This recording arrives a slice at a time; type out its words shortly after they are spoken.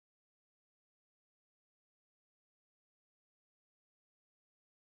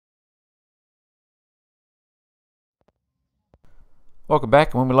Welcome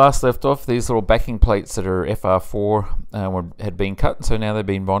back. When we last left off, these little backing plates that are FR4 had been cut, so now they've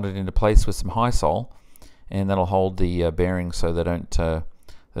been bonded into place with some high sol, and that'll hold the bearings so they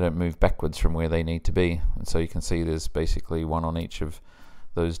don't move backwards from where they need to be. And so you can see there's basically one on each of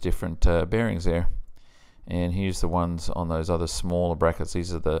those different bearings there. And here's the ones on those other smaller brackets.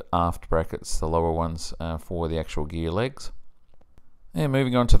 These are the aft brackets, the lower ones for the actual gear legs. And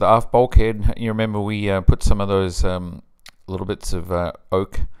moving on to the aft bulkhead, you remember we put some of those little bits of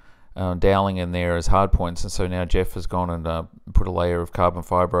oak doweling in there as hard points, and so now Jeff has gone and put a layer of carbon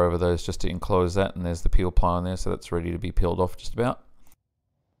fiber over those just to enclose that, and there's the peel ply on there, so that's ready to be peeled off just about.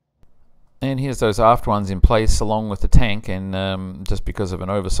 And here's those aft ones in place along with the tank, and just because of an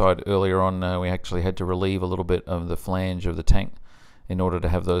oversight earlier on, we actually had to relieve a little bit of the flange of the tank in order to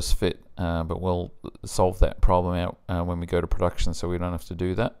have those fit, but we'll solve that problem out when we go to production, so we don't have to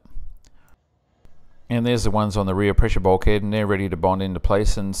do that. And there's the ones on the rear pressure bulkhead, and they're ready to bond into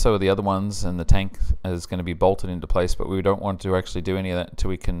place, and so are the other ones, and the tank is going to be bolted into place, but we don't want to actually do any of that until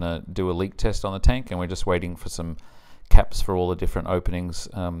we can do a leak test on the tank, and we're just waiting for some caps for all the different openings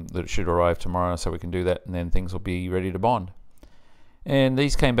that should arrive tomorrow, so we can do that, and then things will be ready to bond. And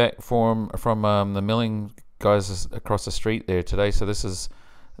these came back from the milling guys across the street there today, so this is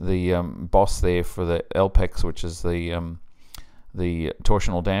the boss there for the LPEX, which is the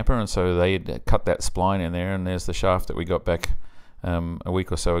torsional damper, and so they had cut that spline in there, and there's the shaft that we got back a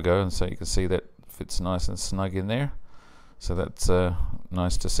week or so ago, and so you can see that fits nice and snug in there, so that's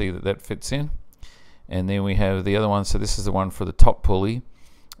nice to see that that fits in. And then we have the other one, so this is the one for the top pulley,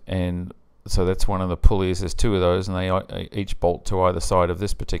 and so that's one of the pulleys. There's two of those, and they each bolt to either side of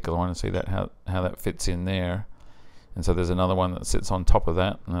this particular one, and see that how that fits in there. And so there's another one that sits on top of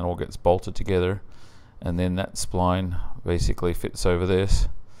that, and it all gets bolted together, and then that spline basically fits over this,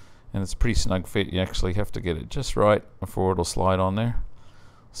 and it's a pretty snug fit. You actually have to get it just right before it'll slide on there.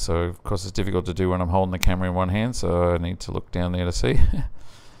 So of course it's difficult to do when I'm holding the camera in one hand, so I need to look down there to see.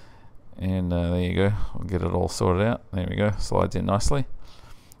 And there you go, we'll get it all sorted out. There we go, slides in nicely.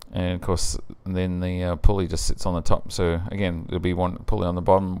 And of course then the pulley just sits on the top, so again there'll be one pulley on the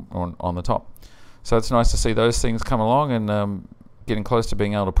bottom, on the top. So it's nice to see those things come along, and getting close to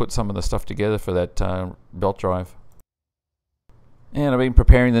being able to put some of the stuff together for that belt drive. And I've been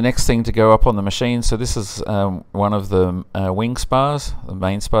preparing the next thing to go up on the machine. So this is one of the wing spars, the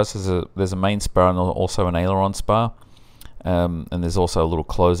main spars. There's a main spar and also an aileron spar, and there's also a little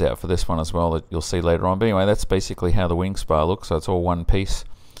closeout for this one as well that you'll see later on. But anyway, that's basically how the wing spar looks. So it's all one piece,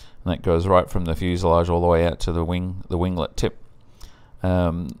 and that goes right from the fuselage all the way out to the winglet tip.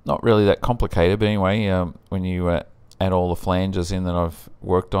 Not really that complicated, but anyway, when you add all the flanges in that I've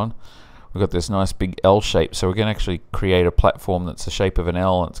worked on, we've got this nice big L shape, so we're going to actually create a platform that's the shape of an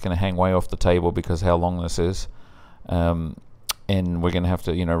L, and it's going to hang way off the table because how long this is, and we're going to have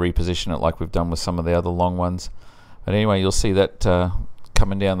to reposition it like we've done with some of the other long ones. But anyway, you'll see that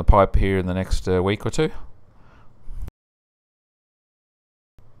coming down the pipe here in the next week or two.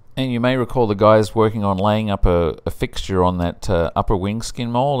 And you may recall the guys working on laying up a fixture on that upper wing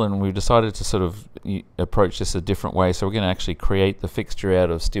skin mold, and we've decided to sort of approach this a different way. So we're going to actually create the fixture out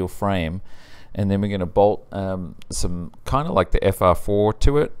of steel frame, and then we're going to bolt some kind of like the FR4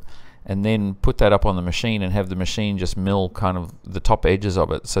 to it, and then put that up on the machine and have the machine just mill kind of the top edges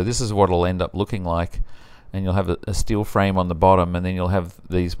of it. So this is what it'll end up looking like, and you'll have a steel frame on the bottom, and then you'll have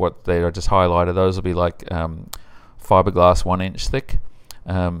these, what they are just highlighted, those will be like fiberglass 1-inch thick.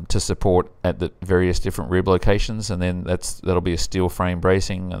 To support at the various different rib locations, and then that'll be a steel frame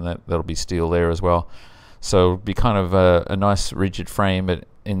bracing, and that'll be steel there as well. So it'll be kind of a nice rigid frame, but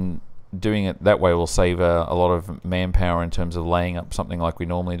in doing it that way will save a lot of manpower in terms of laying up something like we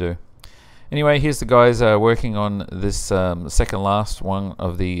normally do. Anyway, here's the guys working on this second last one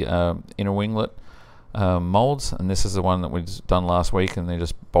of the inner winglet molds, and this is the one that we've done last week, and they're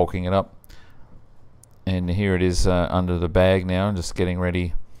just bulking it up. And here it is under the bag now, just getting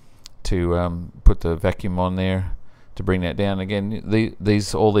ready to put the vacuum on there to bring that down. Again,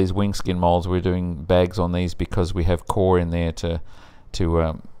 all these wing skin molds, we're doing bags on these because we have core in there to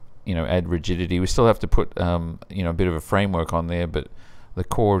add rigidity. We still have to put a bit of a framework on there, but the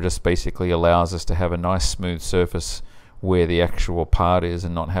core just basically allows us to have a nice smooth surface where the actual part is,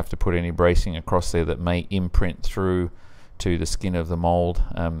 and not have to put any bracing across there that may imprint through to the skin of the mold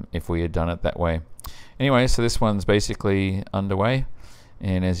if we had done it that way. Anyway, so this one's basically underway,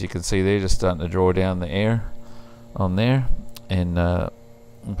 and as you can see they're just starting to draw down the air on there, and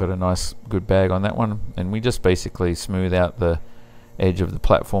put a nice good bag on that one, and we just basically smooth out the edge of the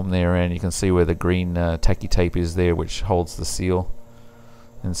platform there, and you can see where the green tacky tape is there, which holds the seal.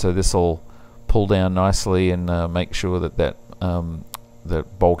 And so this will pull down nicely and make sure that the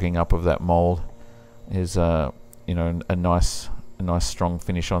bulking up of that mold is a nice strong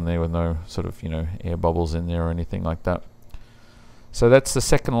finish on there with no sort of air bubbles in there or anything like that. So that's the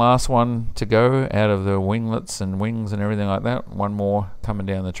second last one to go out of the winglets and wings and everything like that. One more coming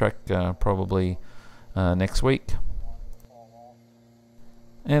down the track probably next week.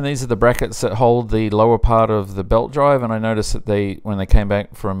 And these are the brackets that hold the lower part of the belt drive, and I noticed that when they came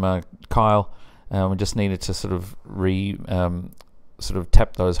back from Kyle, we just needed to sort of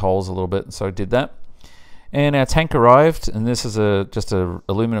tap those holes a little bit, and so I did that. And our tank arrived, and this is just a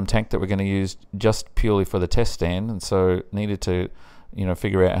aluminum tank that we're going to use just purely for the test stand, and so needed to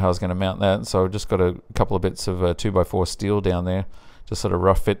figure out how I was going to mount that. And so I've just got a couple of bits of 2x4 steel down there, just sort of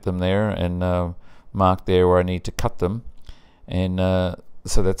rough fit them there and mark there where I need to cut them. And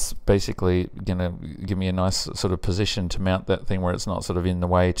so that's basically going to give me a nice sort of position to mount that thing where it's not sort of in the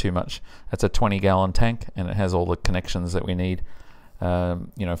way too much. That's a 20-gallon tank, and it has all the connections that we need,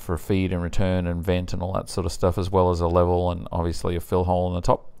 for feed and return and vent and all that sort of stuff, as well as a level and obviously a fill hole on the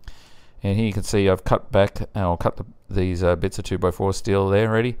top. And here you can see I've cut back, I'll cut these bits of 2x4 steel there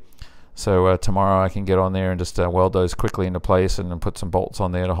ready. So tomorrow I can get on there and just weld those quickly into place and then put some bolts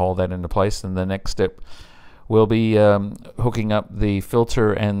on there to hold that into place. And the next step will be hooking up the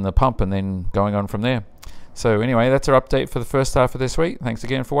filter and the pump and then going on from there. So anyway, that's our update for the first half of this week. Thanks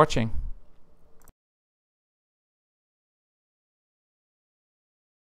again for watching.